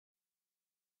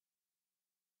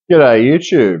G'day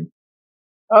YouTube.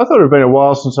 I thought it'd been a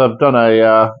while since I've done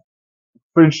a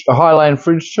highland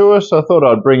fridge tour, so I thought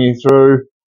I'd bring you through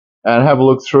and have a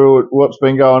look through at what's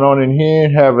been going on in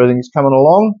here, how everything's coming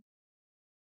along.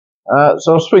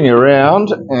 So I'll swing you around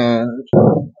and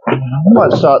I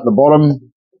might start at the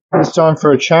bottom this time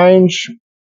for a change.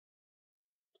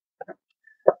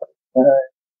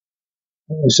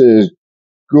 This is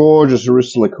gorgeous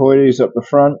Aristolochoides up the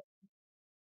front.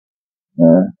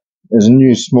 There's a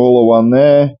new smaller one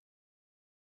there,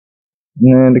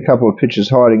 and a couple of pictures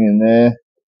hiding in there.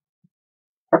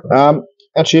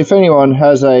 Actually, if anyone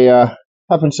has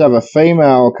happens to have a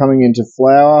female coming into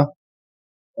flower,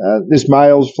 this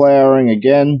male's flowering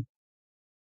again.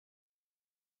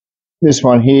 This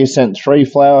one here sent 3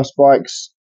 flower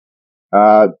spikes.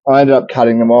 I ended up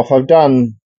cutting them off. I've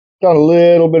done a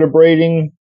little bit of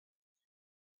breeding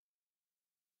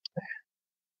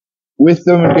with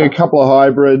them, a couple of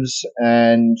hybrids,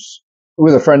 and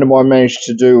with a friend of mine managed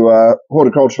to do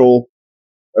horticultural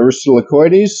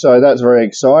Aristolochoides, so that's very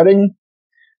exciting.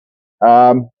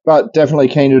 But definitely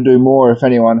keen to do more if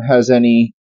anyone has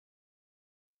any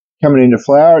coming into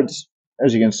flower. It's,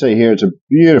 as you can see here, it's a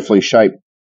beautifully shaped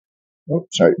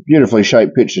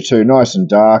picture too, nice and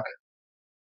dark.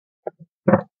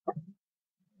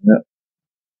 Yep.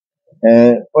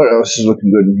 And what else is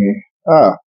looking good in here?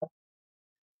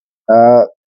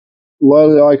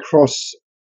 Lowly cross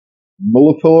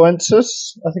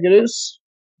Mullipullensis, I think it is.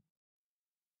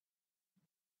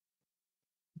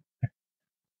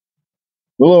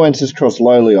 Mulliensis cross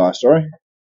lowly, sorry.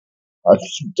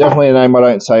 It's definitely a name I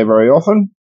don't say very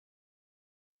often.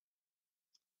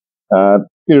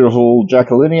 Beautiful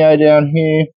Jacquelineae down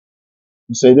here.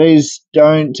 You see, these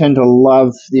don't tend to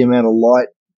love the amount of light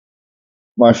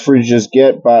my fridges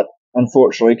get, but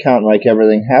unfortunately can't make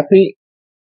everything happy.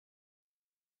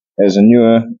 There's a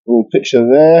newer little picture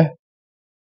there.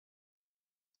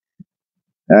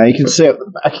 You can see at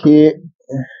the back here,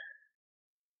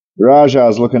 Raja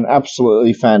is looking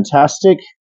absolutely fantastic.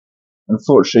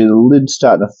 Unfortunately, the lid's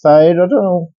starting to fade. I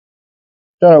don't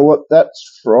know what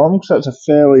that's from, because that's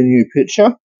a fairly new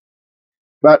picture.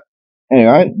 But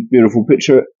anyway, beautiful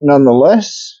picture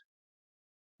nonetheless.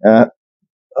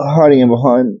 Hiding in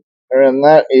behind around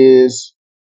that is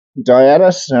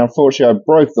Diatus. Now, unfortunately, I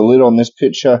broke the lid on this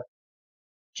picture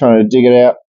trying to dig it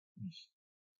out.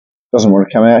 Doesn't want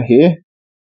to come out here.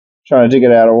 Trying to dig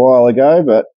it out a while ago,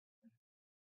 but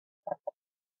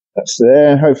that's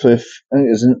there. Hopefully, I think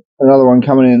there's another one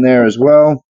coming in there as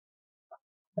well.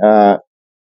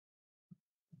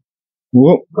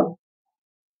 Whoop.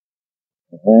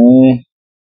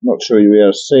 Not sure you'll be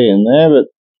able to see in there, but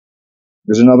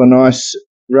there's another nice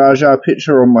Raja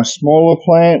picture on my smaller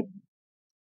plant.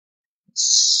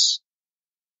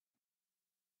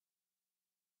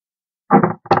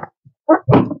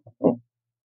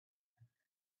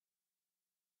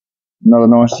 Another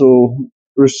nice little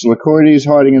Aristolochoides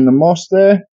hiding in the moss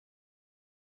there.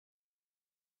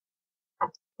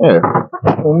 Yeah,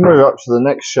 we'll move up to the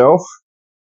next shelf.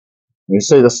 You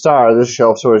see the star of this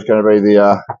shelf is always going to be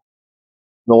the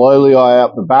lowly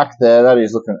out the back there. That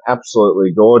is looking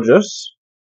absolutely gorgeous.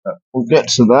 We'll get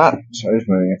to that. So just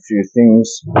moving a few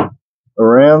things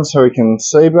around so we can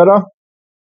see better.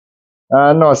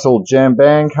 Nice little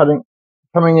jambang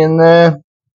coming in there.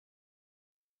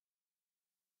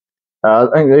 I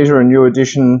think these are a new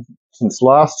addition since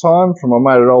last time from I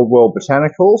made at Old World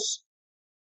Botanicals.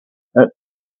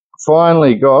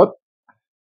 Finally got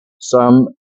some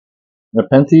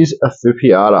nepenthes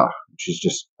affupiata, which is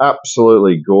just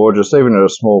absolutely gorgeous, even at a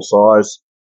small size.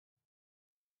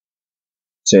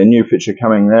 See a new picture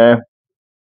coming there.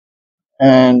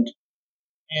 And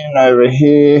in over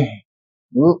here,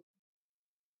 whoop,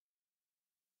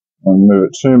 I won't move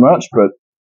it too much, but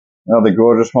another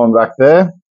gorgeous one back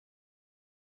there.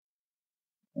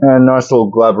 And nice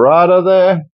little glabrata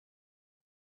there.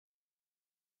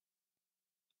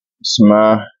 Some,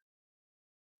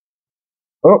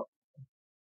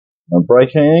 I'm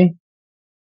breaking.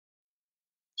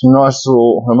 Some nice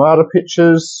little Hamada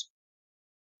pictures.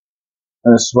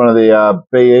 And this is one of the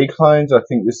BE clones. I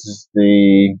think this is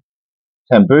the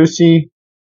Tambusi,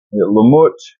 the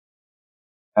Lumut.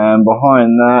 And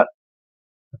behind that,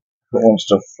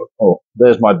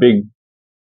 there's my big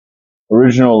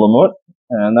original Lumut.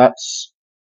 And that's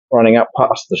running up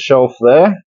past the shelf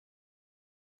there.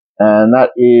 And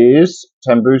that is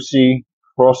Tambusi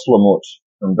Cross Lumut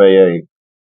from BE.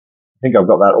 I think I've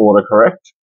got that order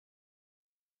correct.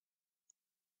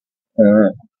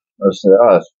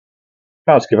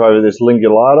 Can't skip over this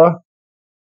Lingulata.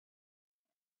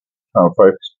 Oh,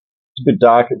 folks, it's a bit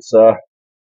dark. It's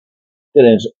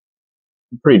getting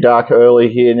pretty dark early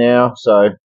here now, so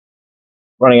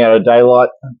running out of daylight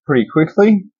pretty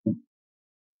quickly.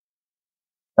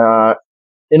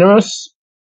 Inimus,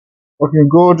 looking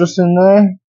gorgeous in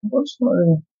there.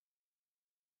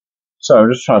 So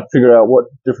I'm just trying to figure out what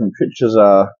different pictures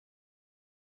are.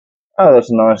 Oh,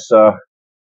 that's a nice,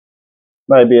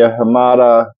 maybe a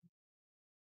Hamada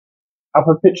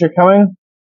upper picture coming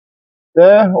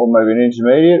there, or maybe an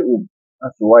intermediate. We'll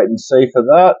have to wait and see for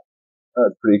that.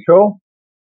 That's pretty cool.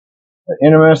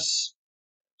 Inimus,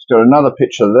 it's got another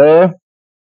picture there.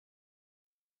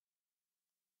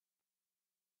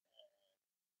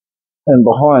 And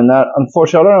behind that,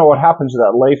 unfortunately, I don't know what happened to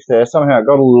that leaf there. Somehow it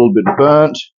got a little bit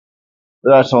burnt.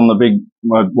 That's on the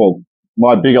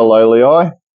my bigger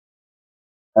lolii.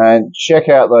 And check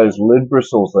out those lid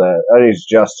bristles there. That is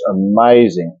just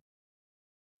amazing.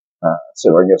 Let's see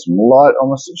if I can get some light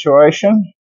on the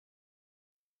situation.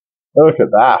 Look at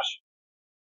that.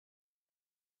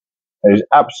 It is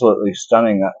absolutely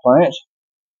stunning, that plant.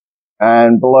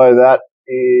 And below that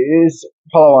is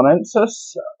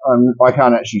Poloanensis. I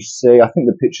can't actually see. I think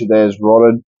the picture there is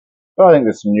rotted. But I think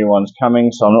there's some new ones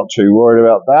coming, so I'm not too worried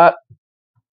about that.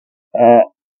 And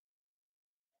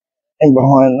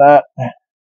behind that,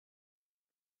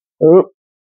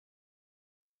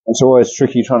 it's always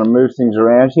tricky trying to move things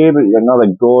around here, but you got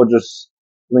another gorgeous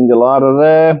Lingulata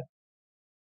there.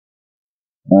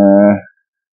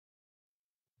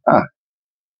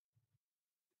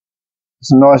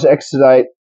 Some nice exudate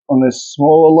on this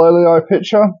smaller lolii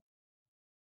picture.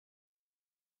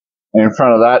 And in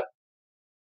front of that,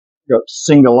 you've got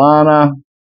Singulana,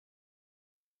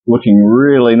 looking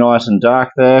really nice and dark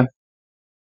there.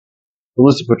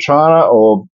 Elicipatrana,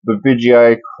 or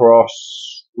Bavigiae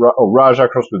cross, or Raja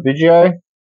cross Bavigiae.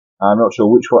 I'm not sure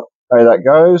which way that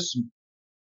goes.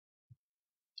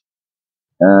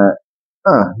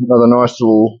 Another nice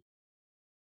little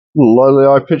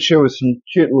lolii picture with some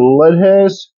cute little lead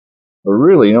hairs. A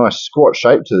really nice squat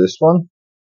shape to this one.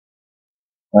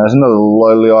 There's another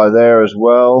lolii there as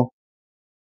well.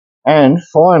 And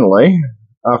finally,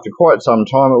 after quite some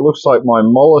time, it looks like my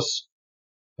mollusk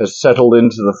has settled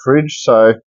into the fridge.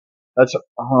 So that's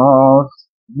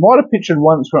might have pictured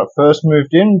once when it first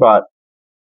moved in, but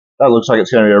that looks like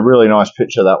it's going to be a really nice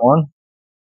picture, that one.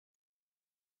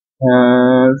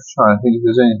 And just trying to think if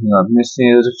there's anything I've missed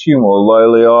here. There's a few more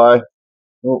lolii.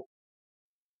 Oh.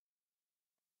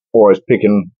 Always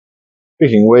picking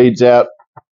weeds out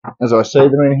as I see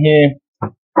them in here.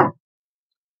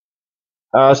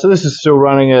 So this is still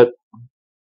running at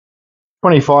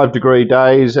 25-degree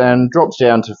days and drops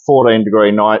down to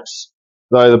 14-degree nights,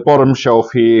 though the bottom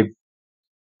shelf here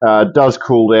does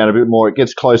cool down a bit more. It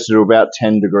gets closer to about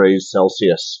 10 degrees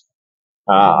Celsius.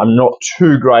 I'm not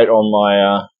too great on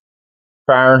my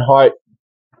Fahrenheit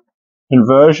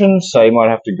conversion, so you might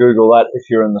have to Google that if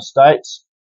you're in the States.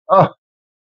 Oh,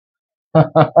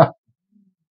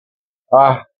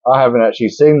 I haven't actually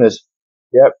seen this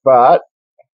yet, but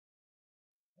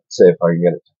let's see if I can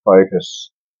get it to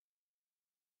focus.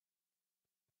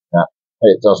 No,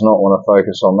 it does not want to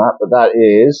focus on that, but that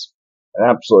is an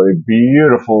absolutely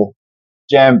beautiful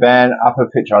Jamban upper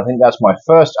picture. I think that's my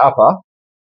first upper,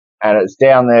 and it's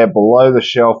down there below the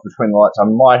shelf between the lights. I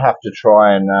might have to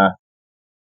try and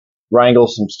wrangle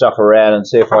some stuff around and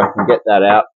see if I can get that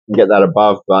out and get that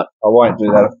above, but I won't do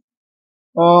that.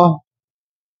 Oh,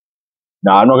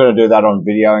 no, I'm not going to do that on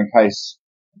video in case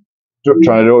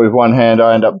trying to do it with one hand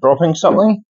I end up dropping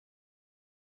something.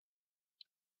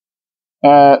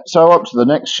 So up to the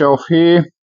next shelf here.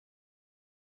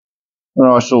 A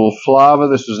nice little flava.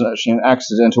 This was actually an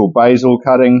accidental basil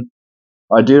cutting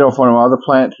I did off one of my other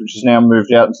plants, which has now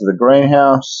moved out into the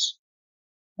greenhouse.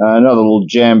 Another little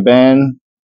Jamban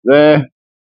there,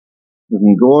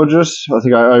 looking gorgeous. I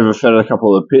think I overfed a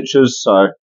couple of the pictures, so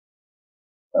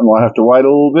I might have to wait a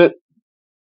little bit.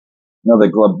 Another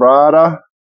glabrata.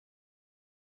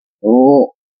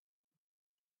 Oh,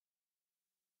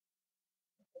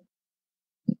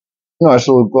 nice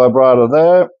little glabrata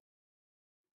there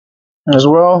as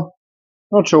well.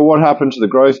 Not sure what happened to the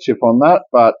growth tip on that,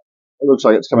 but it looks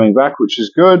like it's coming back, which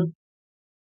is good.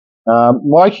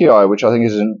 Mikei, which I think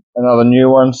is another new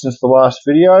one since the last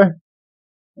video.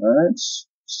 It's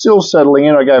still settling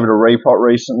in. I gave it a repot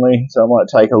recently, so it might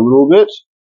take a little bit.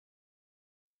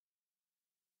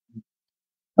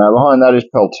 Behind that is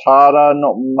Peltada.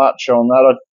 Not much on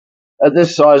that. At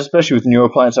this size, especially with newer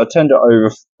plants, I tend to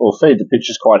feed the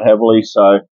pitchers quite heavily,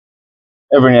 so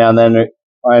every now and then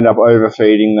I end up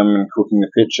overfeeding them and cooking the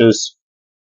pitchers.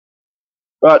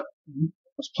 But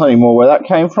there's plenty more where that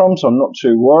came from, so I'm not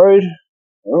too worried.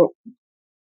 Oh.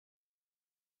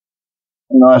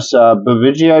 Nice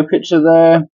Bavigio picture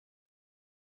there.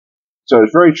 So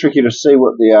it's very tricky to see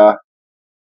what the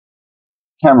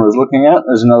camera is looking at.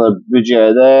 There's another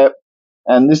Bavigio there.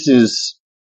 And this is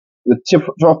the top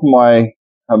of my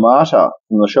Hamata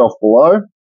from the shelf below.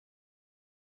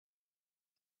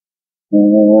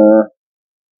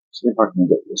 See if I can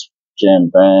get this jam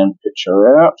band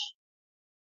picture out.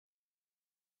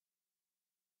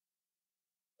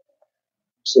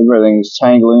 So everything's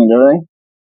tangling and everything.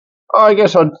 Oh, I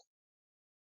guess I'd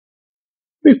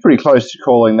be pretty close to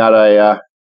calling that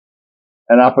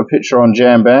an upper picture on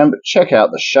jam band, but check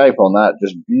out the shape on that.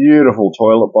 Just beautiful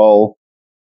toilet bowl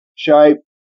shape.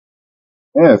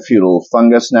 Yeah, a few little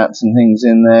fungus snaps and things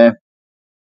in there.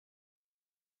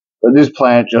 But this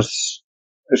plant it's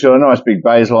got a nice big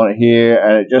basil on it here,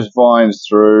 and it just vines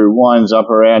through, winds up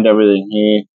around everything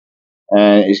here,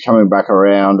 and is coming back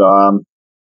around.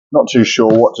 Not too sure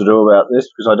what to do about this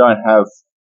because I don't have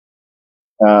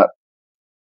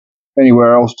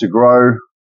anywhere else to grow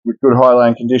with good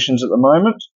highland conditions at the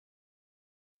moment.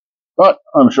 But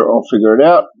I'm sure I'll figure it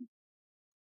out.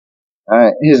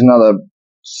 Here's another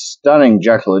stunning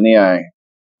Jacqueline.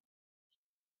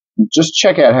 Just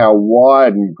check out how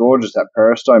wide and gorgeous that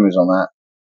peristome is on that.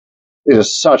 It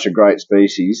is such a great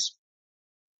species.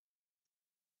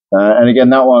 And again,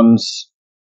 that one's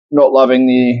not loving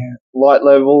the light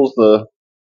levels. You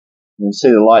can see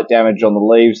the light damage on the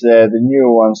leaves there. The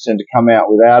newer ones tend to come out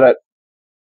without it.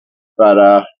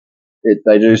 But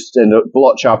they do tend to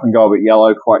blotch up and go a bit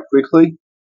yellow quite quickly.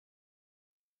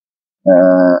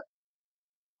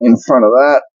 In front of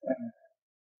that,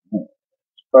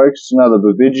 focus, another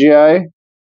Bavigio.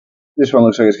 This one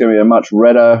looks like it's going to be a much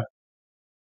redder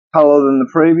colour than the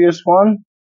previous one.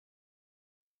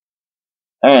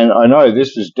 And I know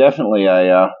this is definitely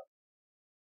a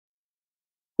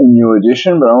new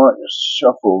edition, but I might just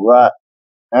shuffle that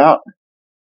out.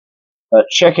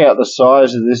 Check out the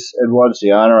size of this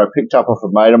Edwardsiana I picked up off a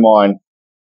mate of mine.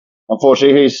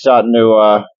 Unfortunately, he's starting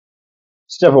to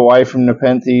step away from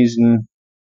nepenthes and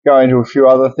go into a few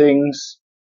other things.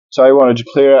 So he wanted to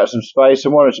clear out some space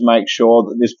and wanted to make sure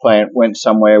that this plant went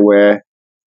somewhere where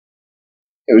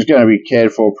it was going to be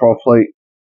cared for properly.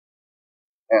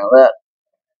 Now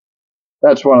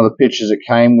that's one of the pictures it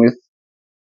came with.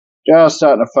 Just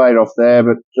starting to fade off there,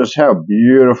 but just how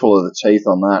beautiful are the teeth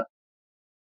on that.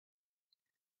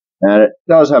 And it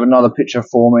does have another picture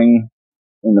forming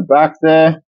in the back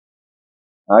there.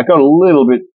 I got a little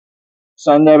bit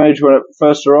sun damage when it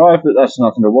first arrived, but that's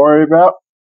nothing to worry about.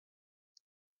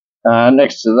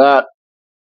 Next to that,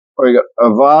 we got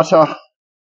Avata.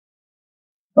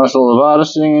 Nice little Avata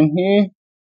sitting in here.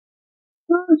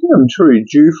 I think I'm truly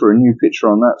due for a new picture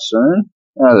on that soon.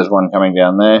 Oh, there's one coming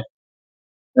down there.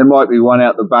 There might be one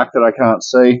out the back that I can't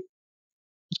see.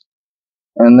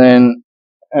 And then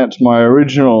that's my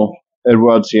original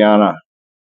Edwardsiana.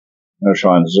 I'm going to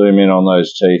try and zoom in on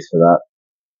those teeth for that,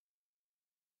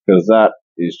 because that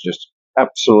is just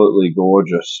absolutely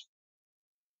gorgeous.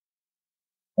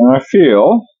 And I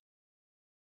feel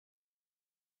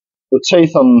the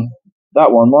teeth on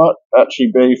that one might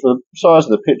actually be, for the size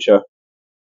of the picture,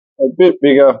 a bit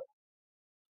bigger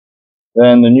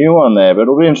than the new one there, but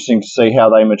it'll be interesting to see how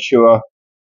they mature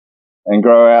and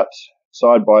grow out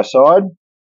side by side.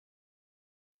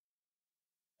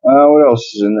 What else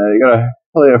is in there? You got a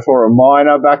Heliaphora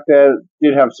minor back there.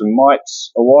 Did have some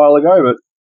mites a while ago, but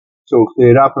it's all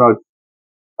cleared up, and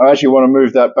I actually want to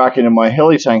move that back into my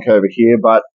heli tank over here,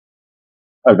 but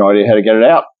I have no idea how to get it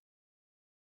out,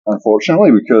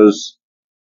 unfortunately, because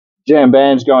jam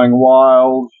band's going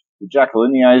wild, the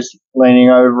Jacquelinea's leaning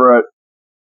over it,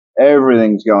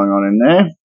 everything's going on in there.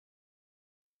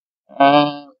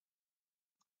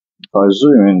 If I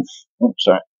zoom in,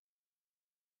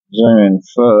 zoom in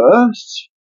first.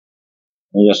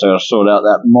 Yes, I've got to sort out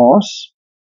that moss.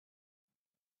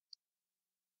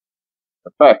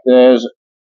 The back there's a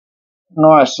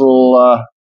nice little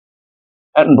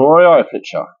Attenboreii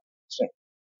picture. See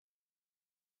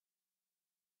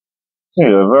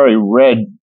a very red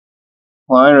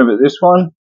clone of it, this one.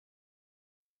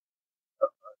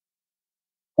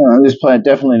 This plant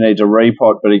definitely needs a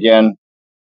repot, but again,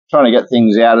 trying to get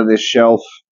things out of this shelf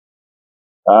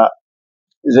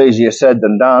is easier said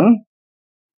than done.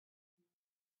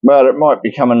 But it might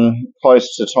be coming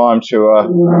close to time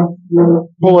to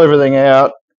pull everything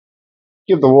out,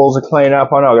 give the walls a clean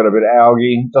up. I know I've got a bit of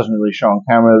algae. It doesn't really show on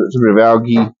camera. There's a bit of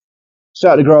algae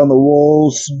starting to grow on the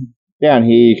walls. Down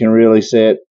here you can really see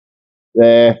it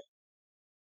there.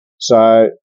 So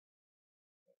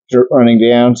running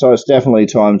down. So it's definitely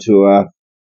time to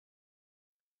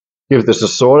give this a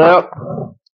sort out.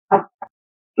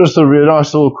 just a really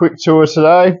nice little quick tour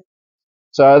today.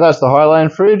 So that's the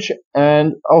Highland fridge,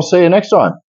 and I'll see you next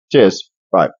time. Cheers.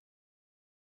 Bye.